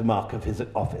as the mark of his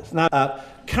office. Now,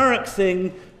 Karak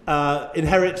Singh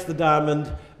inherits the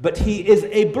diamond, but he is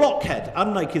a blockhead.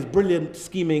 Unlike his brilliant,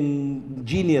 scheming,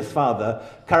 genius father,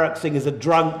 Karak Singh is a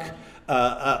drunk,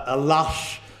 a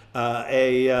lush,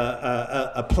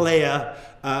 a player,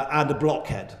 and a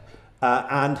blockhead.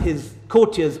 And his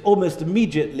courtiers almost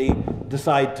immediately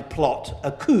decide to plot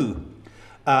a coup.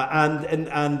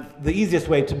 And the easiest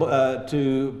way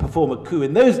to perform a coup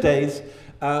in those days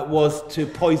was to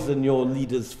poison your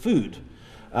leader's food.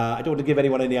 I don't want to give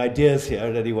anyone any ideas here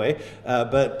in any way,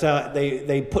 but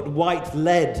they put white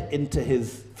lead into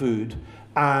his food,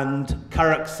 and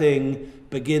Karak Singh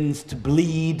begins to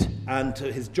bleed, and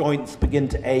his joints begin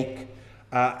to ache,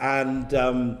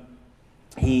 and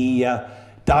he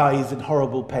dies in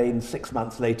horrible pain 6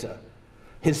 months later.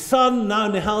 His son, now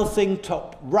Nihal Singh,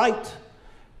 top right,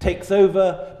 takes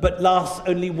over, but lasts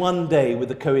only 1 day with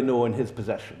the Koh-i-Noor in his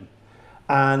possession.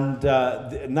 And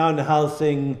now Nihal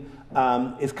Singh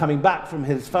is coming back from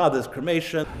his father's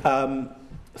cremation.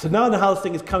 So now Nihal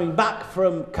Singh is coming back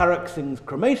from Karak Singh's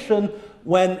cremation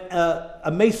when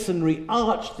a masonry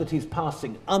arch that he's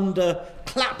passing under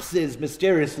collapses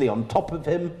mysteriously on top of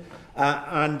him,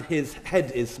 and his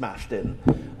head is smashed in.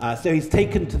 So he's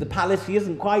taken to the palace. He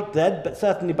isn't quite dead, but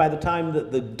certainly by the time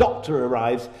that the doctor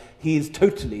arrives, his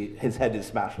head is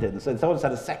smashed in. So someone's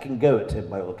had a second go at him,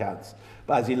 by all accounts,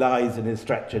 but as he lies in his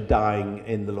stretcher dying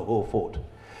in the Lahore fort.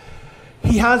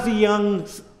 He has a young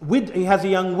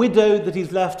widow that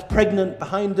he's left pregnant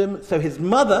behind him. So his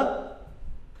mother,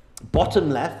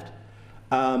 bottom left,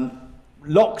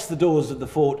 locks the doors of the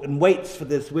fort and waits for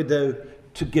this widow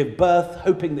to give birth,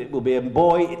 hoping that it will be a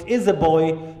boy. It is a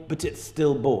boy, but it's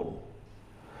stillborn.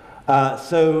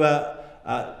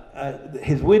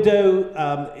 His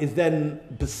widow is then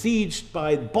besieged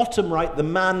by bottom right, the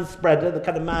man-spreader, the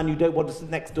kind of man you don't want to sit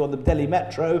next to on the Delhi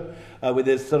metro, with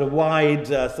his sort of wide,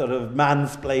 sort of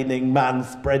mansplaining,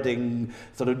 man-spreading,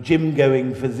 sort of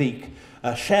gym-going physique.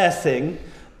 Sher Singh,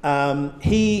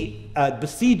 he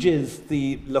besieges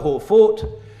the Lahore fort,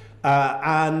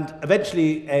 and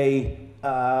eventually a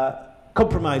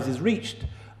compromise is reached.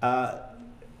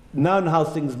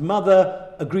 Nihal Singh's mother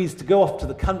agrees to go off to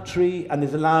the country and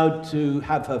is allowed to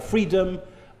have her freedom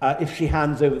if she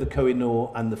hands over the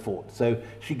Koh-i-Noor and the fort. So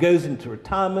she goes into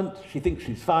retirement. She thinks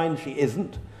she's fine. She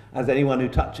isn't, as anyone who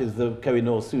touches the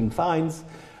Koh-i-Noor soon finds.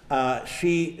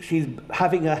 She's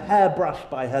having her hair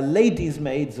brushed by her ladies'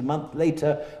 maids a month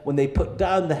later when they put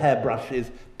down the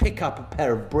hairbrushes, pick up a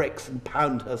pair of bricks and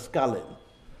pound her skull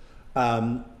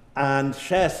in. And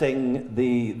Sher Singh,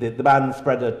 the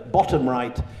man-spreader bottom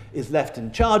right, is left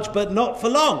in charge, but not for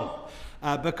long,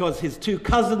 because his two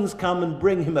cousins come and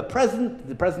bring him a present.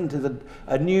 The present is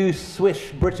a new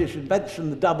Swiss-British invention,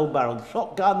 the double-barreled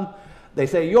shotgun. They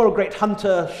say, "You're a great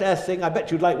hunter, Sher Singh, I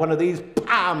bet you'd like one of these."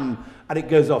 Pam! And it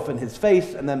goes off in his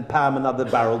face, and then pam, another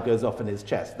barrel goes off in his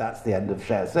chest. That's the end of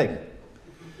Sher Singh.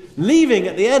 leaving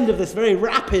at the end of this very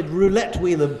rapid roulette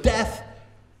wheel of death,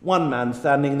 one man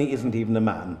standing, and he isn't even a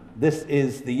man. This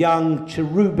is the young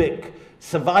cherubic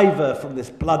survivor from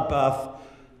this bloodbath,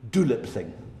 Dulip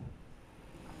Singh.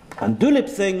 And Dulip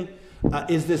Singh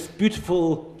is this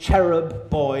beautiful cherub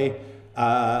boy,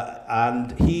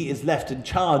 and he is left in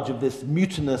charge of this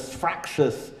mutinous,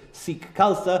 fractious Sikh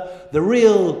Khalsa. The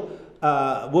real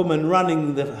woman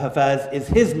running the affairs is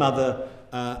his mother,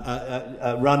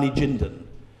 Rani Jindal.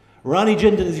 Rani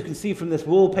Jindal, as you can see from this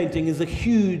wall painting, is a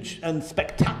huge and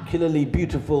spectacularly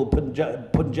beautiful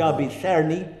Punjabi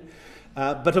Sherni,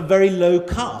 but of very low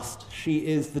caste. She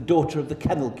is the daughter of the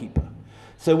kennel keeper.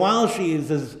 So while she is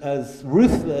as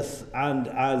ruthless and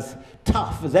as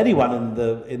tough as anyone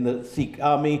in the Sikh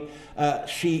army,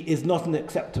 she is not an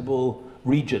acceptable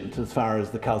regent as far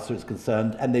as the Khalsa is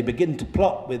concerned, and they begin to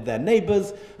plot with their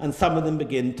neighbours, and some of them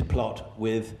begin to plot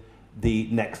with the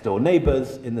next door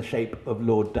neighbours in the shape of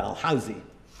Lord Dalhousie.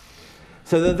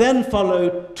 So there then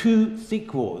follow two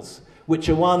Sikh wars, which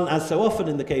are won, as so often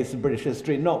in the case of British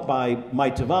history, not by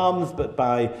might of arms, but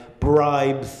by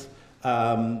bribes,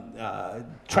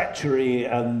 treachery,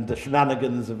 and the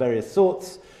shenanigans of various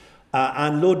sorts.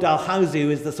 And Lord Dalhousie, who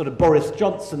is the sort of Boris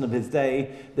Johnson of his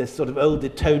day, this sort of old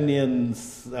Etonian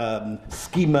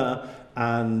schemer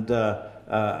and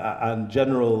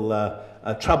general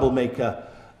troublemaker,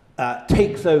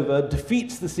 takes over,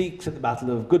 defeats the Sikhs at the Battle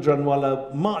of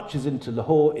Gujranwala, marches into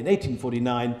Lahore in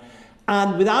 1849,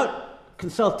 and without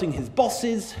consulting his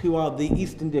bosses, who are the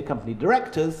East India Company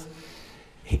directors,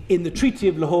 in the Treaty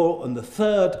of Lahore, on the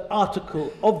third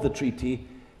article of the treaty,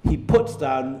 he puts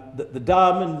down that the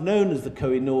diamond known as the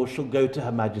Koh-i-Noor shall go to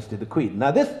Her Majesty the Queen. Now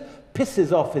this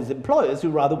pisses off his employers, who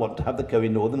rather want to have the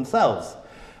Koh-i-Noor themselves.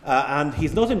 And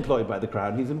he's not employed by the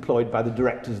Crown, he's employed by the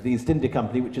directors of the East India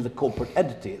Company, which is a corporate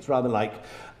entity. It's rather like,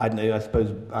 I don't know, I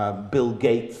suppose Bill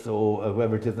Gates or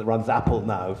whoever it is that runs Apple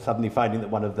now, suddenly finding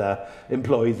that one of their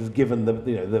employees has given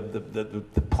the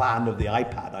plan of the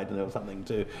iPad, I don't know, something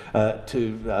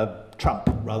to Trump,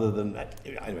 rather than,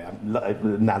 anyway,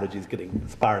 the analogy is getting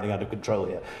spiraling out of control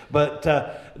here. But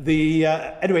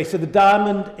anyway, so the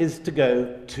diamond is to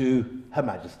go to Her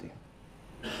Majesty.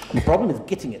 The problem is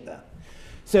getting it there.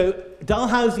 So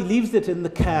Dalhousie leaves it in the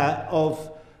care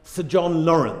of Sir John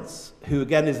Lawrence, who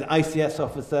again is an ICS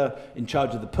officer in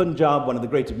charge of the Punjab, one of the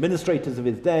great administrators of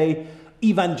his day,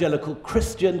 evangelical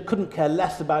Christian, couldn't care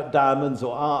less about diamonds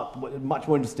or art, much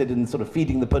more interested in sort of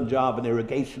feeding the Punjab and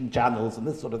irrigation channels and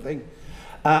this sort of thing,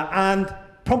 and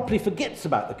promptly forgets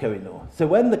about the Koh-i-Noor. So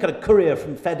when the kind of courier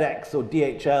from FedEx or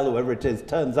DHL or whoever it is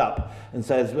turns up and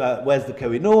says, where's the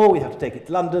Koh-i-Noor, we have to take it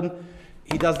to London,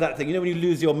 he does that thing, you know when you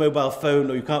lose your mobile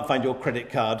phone or you can't find your credit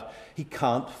card, he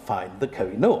can't find the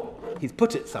Koh-i-Noor. He's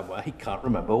put it somewhere, he can't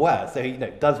remember where. So he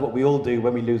does what we all do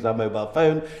when we lose our mobile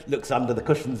phone, looks under the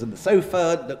cushions in the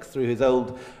sofa, looks through his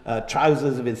old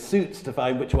trousers of his suits to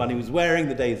find which one he was wearing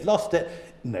the day he's lost it.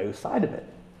 No sign of it.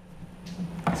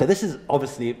 So this is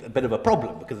obviously a bit of a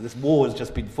problem, because this war has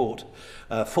just been fought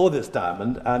for this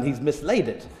diamond, and he's mislaid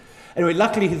it. Anyway,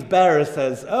 luckily his bearer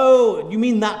says, oh, you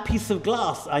mean that piece of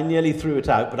glass? I nearly threw it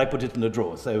out, but I put it in a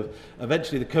drawer. So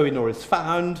eventually the Koh-i-Noor is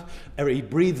found. He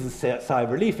breathes a sigh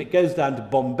of relief. It goes down to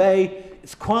Bombay.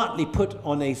 It's quietly put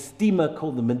on a steamer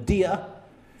called the Medea.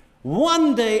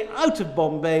 One day out of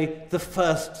Bombay, the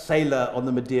first sailor on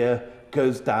the Medea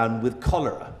goes down with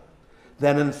cholera.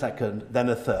 Then a second, then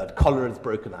a third. Cholera has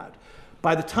broken out.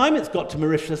 By the time it's got to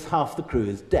Mauritius, half the crew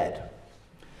is dead.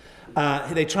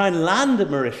 They try and land at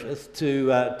Mauritius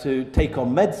to take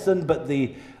on medicine, but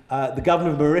the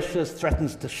governor of Mauritius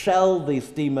threatens to shell the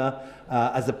steamer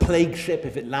as a plague ship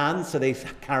if it lands, so they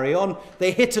carry on.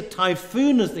 They hit a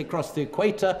typhoon as they cross the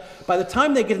equator. By the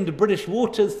time they get into British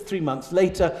waters 3 months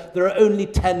later, there are only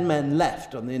 10 men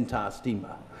left on the entire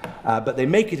steamer. But they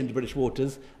make it into British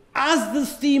waters. As the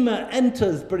steamer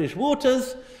enters British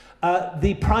waters,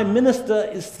 the Prime Minister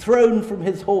is thrown from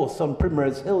his horse on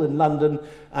Primrose Hill in London,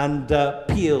 and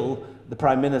Peel, the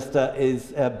Prime Minister,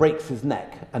 breaks his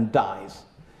neck and dies.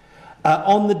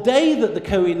 On the day that the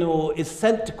Koh-i-Noor is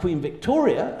sent to Queen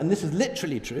Victoria, and this is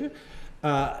literally true,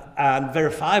 and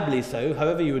verifiably so,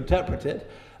 however you interpret it,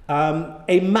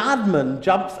 a madman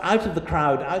jumps out of the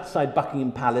crowd outside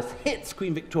Buckingham Palace, hits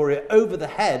Queen Victoria over the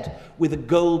head with a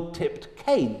gold-tipped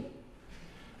cane.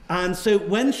 And so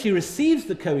when she receives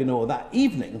the Koh-i-Noor that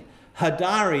evening, her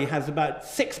diary has about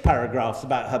 6 paragraphs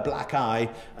about her black eye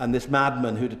and this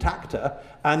madman who'd attacked her,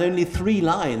 and only 3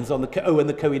 lines on when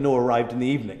the Koh-i-Noor arrived in the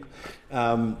evening.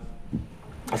 So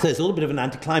it's a little bit of an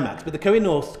anticlimax, but the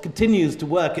Koh-i-Noor continues to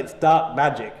work its dark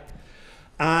magic.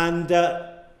 And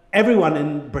everyone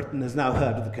in Britain has now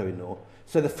heard of the Koh-i-Noor.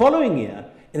 So the following year,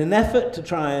 in an effort to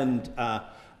try and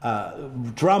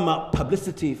drum up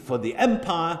publicity for the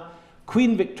empire,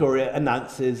 Queen Victoria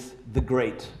announces the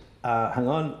great, hang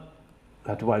on, I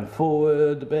have to wind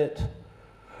forward a bit,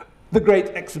 the Great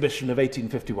Exhibition of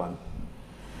 1851.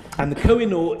 And the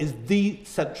Koh-i-Noor is the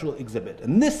central exhibit.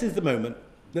 And this is the moment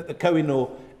that the Koh-i-Noor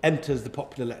enters the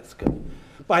popular lexicon.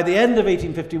 By the end of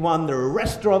 1851, there are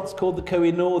restaurants called the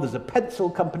Koh-i-Noor, there's a pencil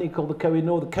company called the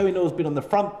Koh-i-Noor. The Koh-i-Noor has been on the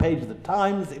front page of the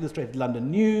Times, the Illustrated London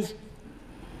News.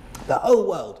 The whole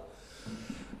world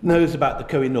knows about the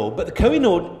Koh-i-Noor. But the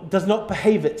Koh-i-Noor does not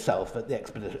behave itself at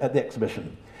the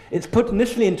exhibition. It's put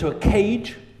initially into a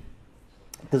cage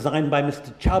designed by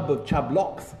Mr. Chubb of Chubb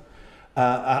Locks,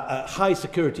 a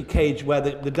high-security cage where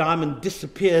the diamond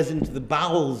disappears into the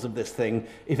bowels of this thing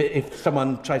if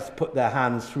someone tries to put their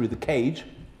hands through the cage.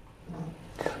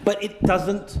 But it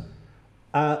doesn't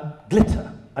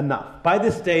glitter enough. By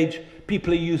this stage,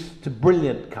 people are used to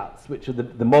brilliant cuts, which are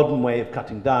the modern way of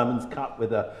cutting diamonds, cut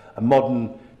with a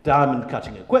modern diamond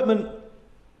cutting equipment,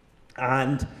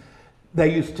 and they're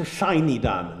used to shiny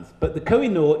diamonds. But the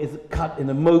Koh-i-Noor is cut in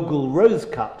a mogul rose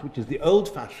cut, which is the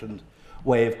old-fashioned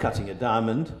way of cutting a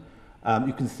diamond.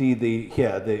 You can see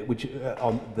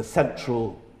on the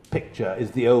central picture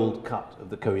is the old cut of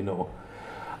the Koh-i-Noor.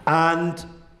 And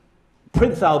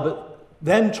Prince Albert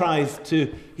then tries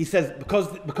to, he says,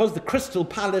 because the Crystal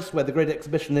Palace, where the Great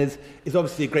Exhibition is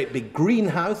obviously a great big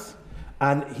greenhouse,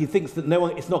 and he thinks that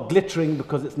it's not glittering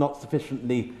because it's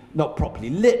not properly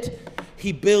lit,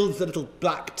 he builds a little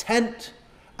black tent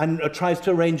and tries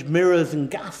to arrange mirrors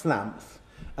and gas lamps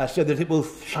so that it will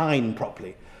shine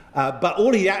properly. But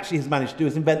all he actually has managed to do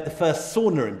is invent the first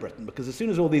sauna in Britain, because as soon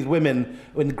as all these women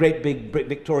in great big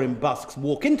Victorian busks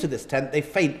walk into this tent, they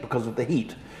faint because of the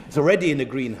heat. It's already in a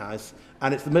greenhouse,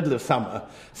 and it's the middle of summer.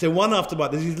 So one after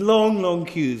one, there's these long, long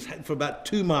queues for about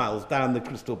 2 miles down the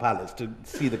Crystal Palace to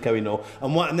see the Koh-i-Noor,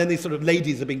 and then these sort of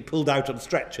ladies are being pulled out on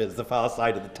stretchers the far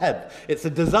side of the tent. It's a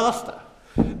disaster.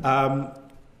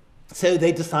 So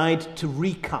they decide to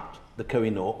recut the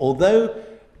Koh-i-Noor, although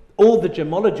all the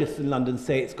gemologists in London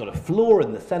say it's got a flaw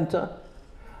in the centre,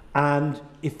 and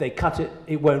if they cut it,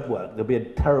 it won't work. There'll be a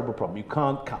terrible problem. You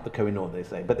can't cut the Koh-i-Noor, they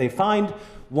say. But they find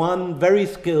one very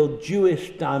skilled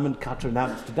Jewish diamond cutter in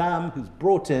Amsterdam who's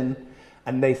brought in,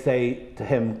 and they say to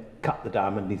him, cut the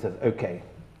diamond, and he says, okay.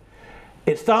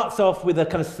 It starts off with a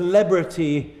kind of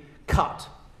celebrity cut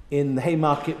in the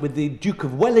Haymarket with the Duke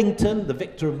of Wellington, the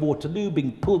victor of Waterloo,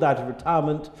 being pulled out of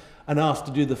retirement and asked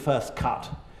to do the first cut.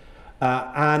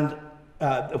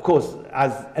 Of course,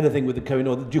 as anything with the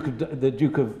Koh-i-Noor, the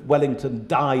Duke of Wellington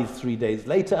dies 3 days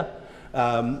later.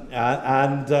 Do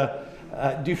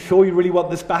you sure you really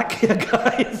want this back here,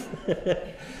 guys?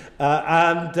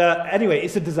 Anyway,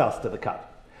 it's a disaster, the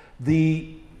cut.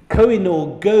 The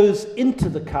Koh-i-Noor goes into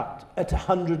the cut at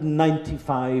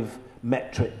 195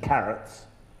 metric carats,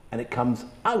 and it comes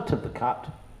out of the cut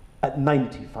at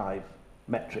 95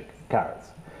 metric carats.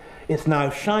 It's now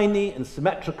shiny and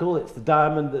symmetrical. It's the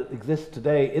diamond that exists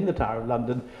today in the Tower of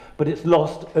London, but it's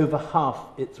lost over half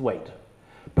its weight.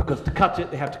 Because to cut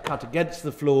it, they have to cut against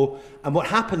the floor. And what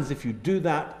happens if you do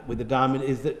that with the diamond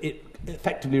is that it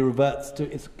effectively reverts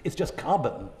to, it's just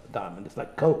carbon diamond. It's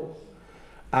like coal.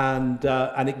 And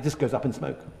it just goes up in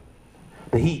smoke.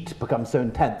 The heat becomes so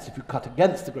intense if you cut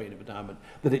against the grain of a diamond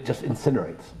that it just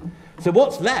incinerates. So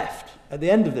what's left at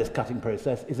the end of this cutting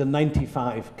process is a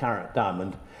 95 carat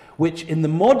diamond, which in the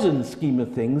modern scheme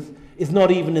of things is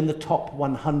not even in the top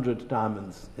 100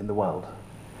 diamonds in the world.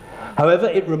 However,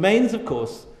 it remains, of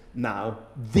course, now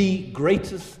the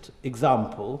greatest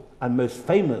example and most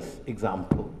famous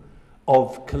example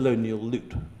of colonial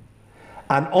loot.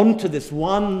 And onto this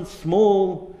one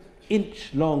small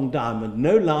inch-long diamond,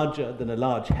 no larger than a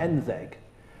large hen's egg,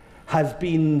 has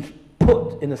been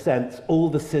put, in a sense, all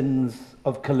the sins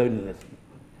of colonialism.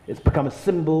 It's become a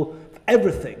symbol of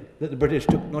everything that the British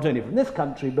took, not only from this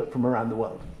country, but from around the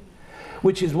world.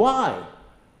 Which is why,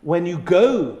 when you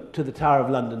go to the Tower of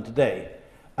London today,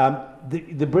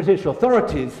 the British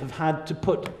authorities have had to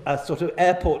put a sort of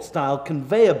airport-style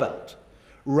conveyor belt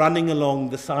running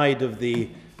along the side of the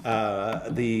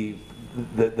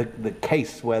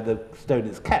case where the stone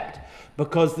is kept,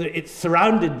 because it's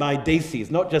surrounded by desis,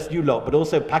 not just you lot, but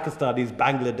also Pakistanis,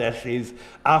 Bangladeshis,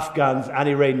 Afghans, and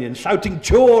Iranians shouting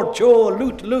 "chor, chor,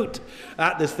 loot, loot"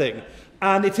 at this thing.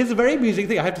 And it is a very amusing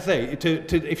thing, I have to say,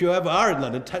 if you ever are in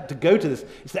London, to go to this.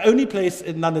 It's the only place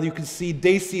in London you can see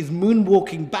Daisies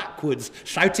moonwalking backwards,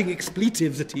 shouting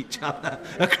expletives at each other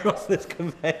across this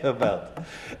conveyor belt.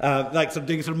 Like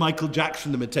doing sort of Michael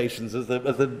Jackson imitations as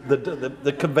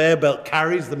the conveyor belt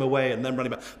carries them away and then running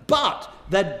back. But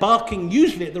they're barking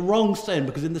usually at the wrong stone,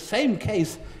 because in the same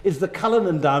case is the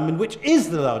Cullinan diamond, which is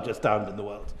the largest diamond in the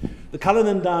world. The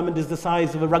Cullinan diamond is the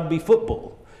size of a rugby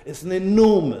football. It's an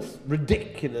enormous,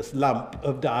 ridiculous lump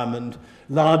of diamond,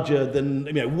 larger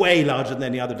than, way larger than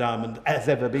any other diamond has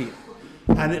ever been.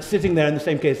 And it's sitting there in the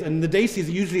same case. And the Daisies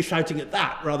are usually shouting at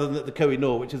that rather than at the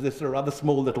Koh-i-Noor, which is this sort of other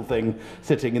small little thing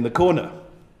sitting in the corner.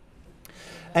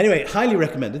 Anyway, highly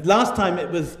recommended. Last time it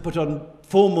was put on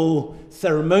formal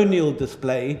ceremonial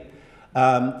display.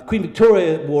 Queen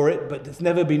Victoria wore it, but it's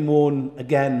never been worn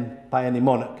again by any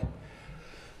monarch.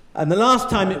 And the last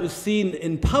time it was seen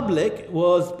in public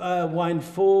was, wind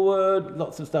forward,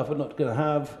 lots of stuff we're not going to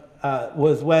have,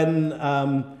 was when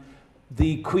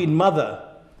the Queen Mother,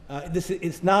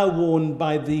 it's now worn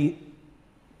by the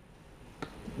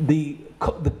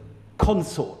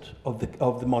consort of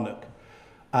the monarch,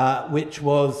 which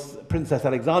was Princess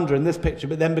Alexandra in this picture,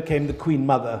 but then became the Queen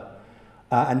Mother.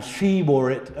 And she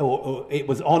wore it, or it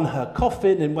was on her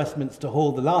coffin in Westminster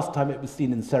Hall the last time it was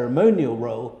seen in ceremonial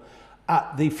role,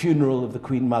 at the funeral of the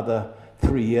Queen Mother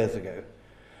 3 years ago.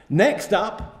 Next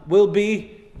up will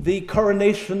be the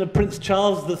coronation of Prince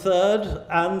Charles III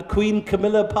and Queen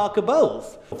Camilla Parker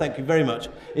Bowles. Thank you very much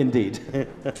indeed.